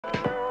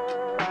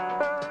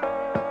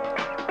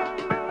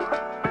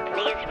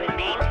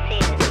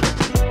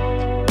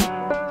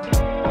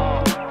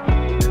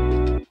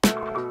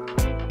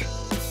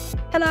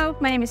Hello,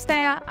 my name is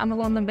Teja. I'm a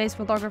London-based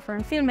photographer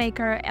and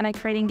filmmaker, and I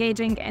create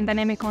engaging and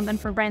dynamic content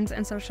for brands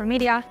and social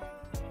media.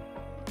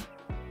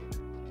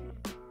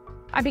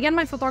 I began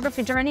my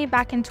photography journey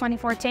back in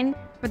 2014,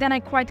 but then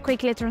I quite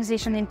quickly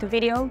transitioned into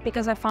video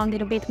because I found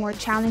it a bit more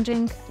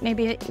challenging,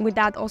 maybe with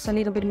that also a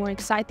little bit more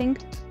exciting.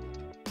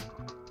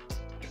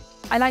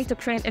 I like to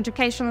create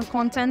educational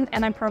content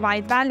and I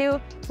provide value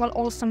while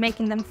also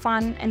making them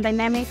fun and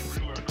dynamic.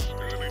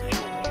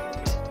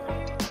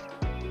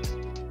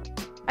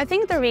 I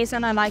think the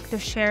reason I like to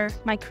share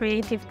my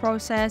creative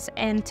process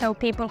and tell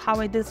people how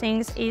I do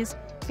things is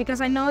because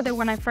I know that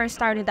when I first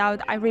started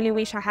out, I really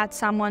wish I had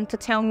someone to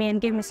tell me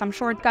and give me some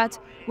shortcuts,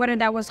 whether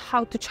that was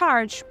how to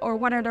charge or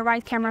what are the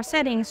right camera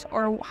settings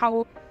or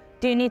how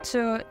do you need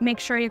to make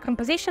sure your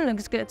composition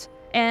looks good.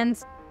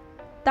 And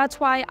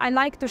that's why I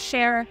like to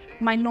share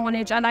my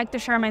knowledge, I like to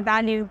share my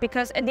value,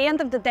 because at the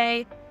end of the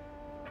day,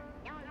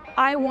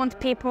 I want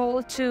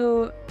people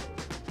to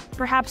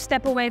perhaps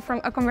step away from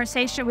a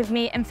conversation with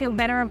me and feel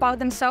better about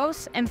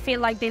themselves and feel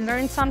like they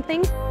learned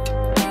something.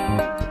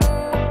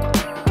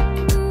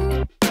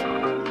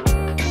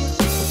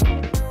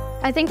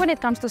 I think when it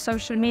comes to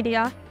social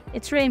media,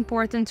 it's really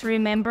important to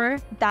remember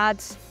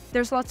that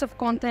there's lots of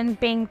content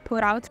being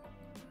put out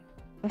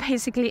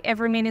basically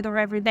every minute or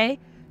every day.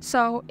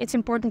 So it's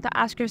important to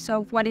ask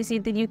yourself, what is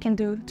it that you can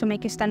do to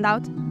make you stand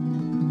out?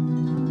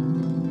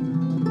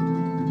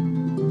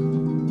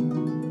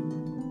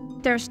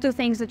 There's two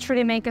things that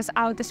truly make us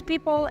out as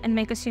people and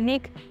make us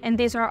unique, and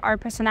these are our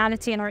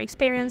personality and our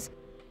experience.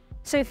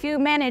 So if you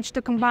manage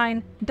to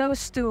combine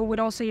those two with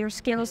also your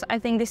skills, I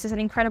think this is an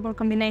incredible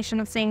combination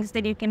of things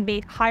that you can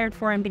be hired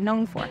for and be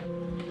known for.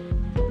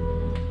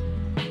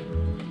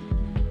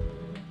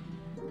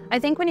 I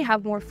think when you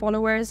have more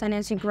followers and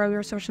as you grow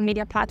your social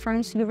media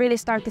platforms, you really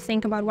start to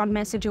think about what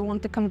message you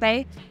want to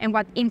convey and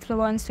what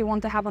influence you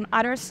want to have on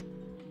others.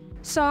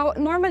 So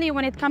normally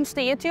when it comes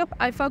to YouTube,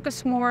 I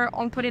focus more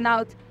on putting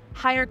out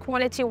higher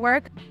quality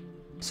work.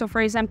 So for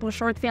example,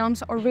 short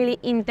films or really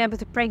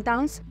in-depth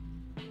breakdowns.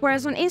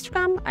 Whereas on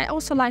Instagram, I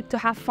also like to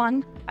have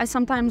fun. I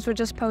sometimes would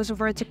just post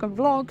vertical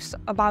vlogs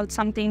about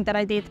something that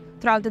I did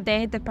throughout the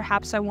day that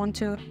perhaps I want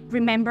to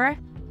remember.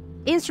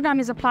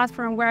 Instagram is a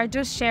platform where I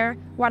just share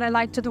what I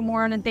like to do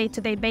more on a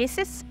day-to-day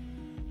basis.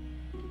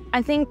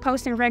 I think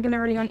posting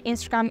regularly on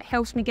Instagram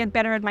helps me get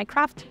better at my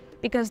craft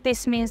because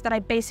this means that I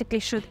basically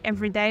shoot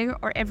every day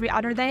or every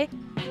other day.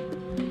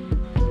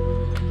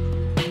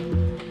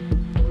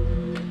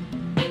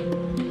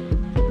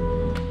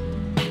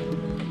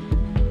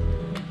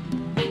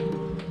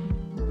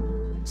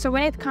 So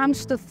when it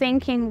comes to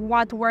thinking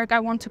what work I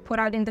want to put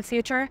out in the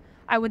future,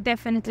 I would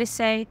definitely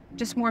say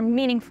just more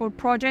meaningful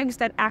projects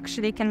that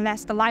actually can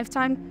last a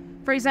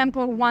lifetime. For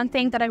example, one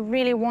thing that I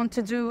really want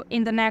to do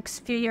in the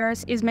next few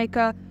years is make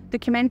a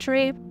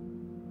documentary.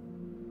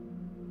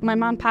 My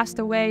mom passed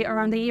away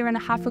around a year and a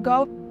half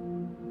ago.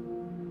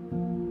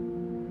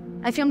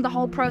 I filmed the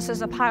whole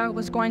process of how I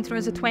was going through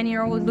as a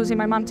 20-year-old losing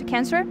my mom to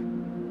cancer.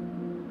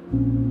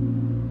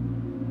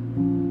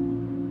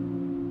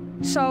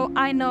 So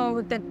I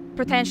know that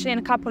potentially in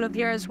a couple of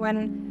years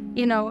when,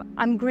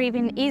 I'm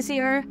grieving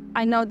easier,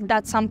 I know that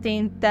that's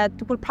something that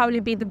will probably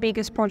be the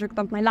biggest project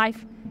of my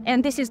life.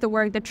 And this is the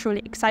work that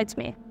truly excites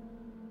me.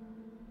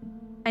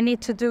 I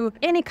need to do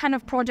any kind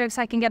of projects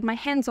I can get my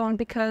hands on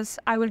because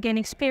I will gain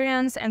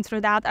experience, and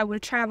through that I will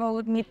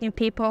travel, meet new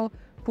people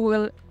who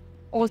will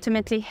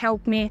ultimately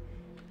help me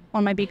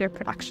on my bigger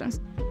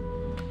productions.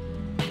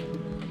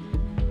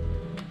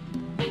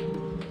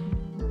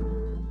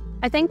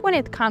 I think when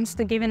it comes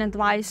to giving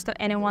advice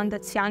to anyone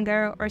that's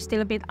younger or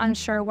still a bit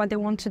unsure what they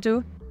want to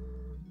do,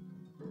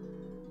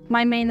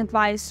 my main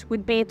advice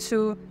would be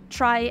to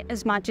try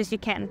as much as you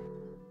can.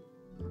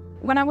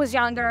 When I was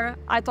younger,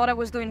 I thought I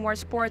was doing more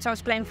sports. I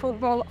was playing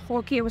football,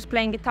 hockey, I was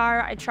playing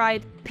guitar, I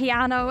tried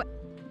piano.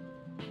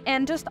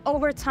 And just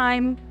over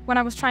time, when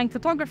I was trying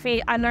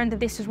photography, I learned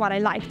that this is what I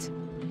liked.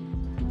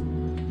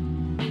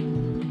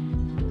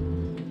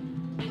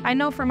 I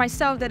know for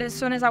myself that as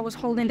soon as I was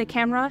holding the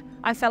camera,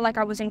 I felt like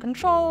I was in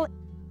control.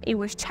 It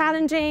was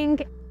challenging.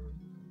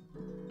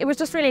 It was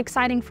just really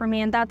exciting for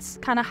me, and that's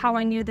kind of how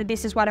I knew that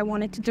this is what I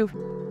wanted to do.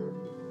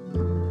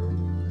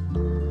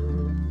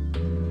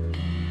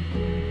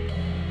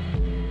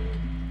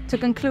 To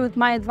conclude,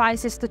 my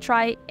advice is to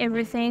try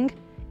everything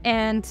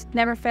and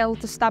never fail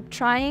to stop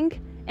trying.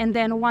 And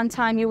then one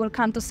time you will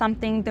come to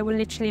something that will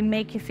literally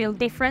make you feel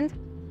different.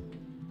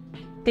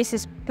 This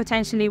is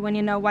potentially when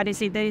you know what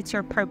is it that it's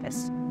your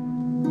purpose.